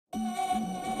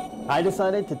I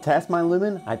decided to test my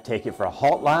Lumen. I'd take it for a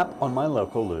hot lap on my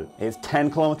local loop. It's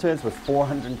 10 kilometers with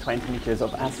 420 meters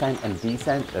of ascent and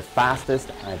descent. The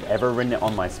fastest I've ever ridden it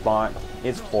on my Spark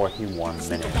is 41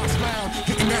 minutes.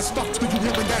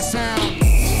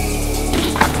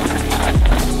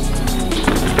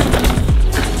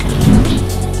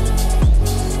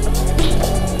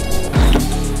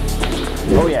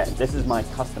 Oh yeah, this is my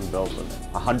custom build Lumen.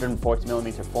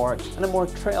 140mm forks and a more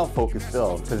trail focused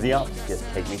build, because the ups just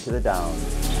take me to the downs.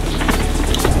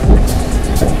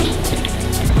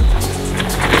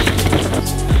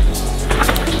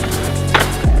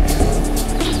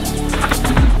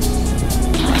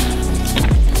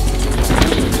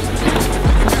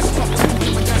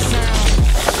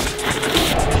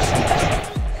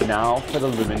 Now for the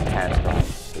Lumen test ride.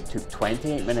 It took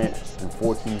 28 minutes and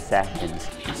 14 seconds,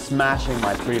 smashing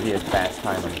my previous best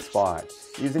time on the Spark.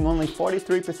 Using only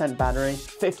 43% battery,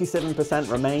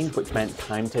 57% remained, which meant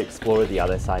time to explore the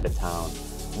other side of town.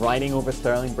 Riding over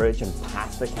Stirling Bridge and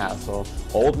past the castle,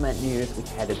 old meant new as we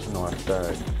headed to North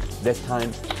 3rd. This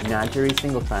time, Nadgery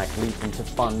single track leads into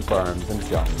fun berms and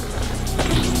jumps.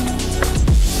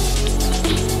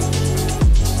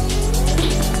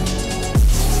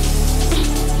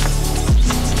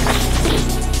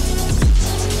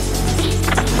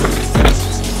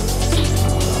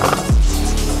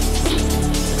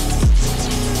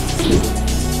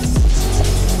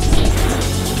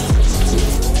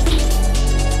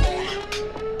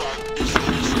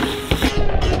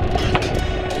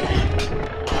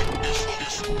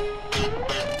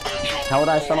 How would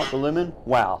I sum up the Lumen?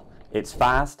 Well, it's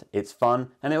fast, it's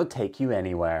fun, and it'll take you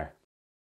anywhere.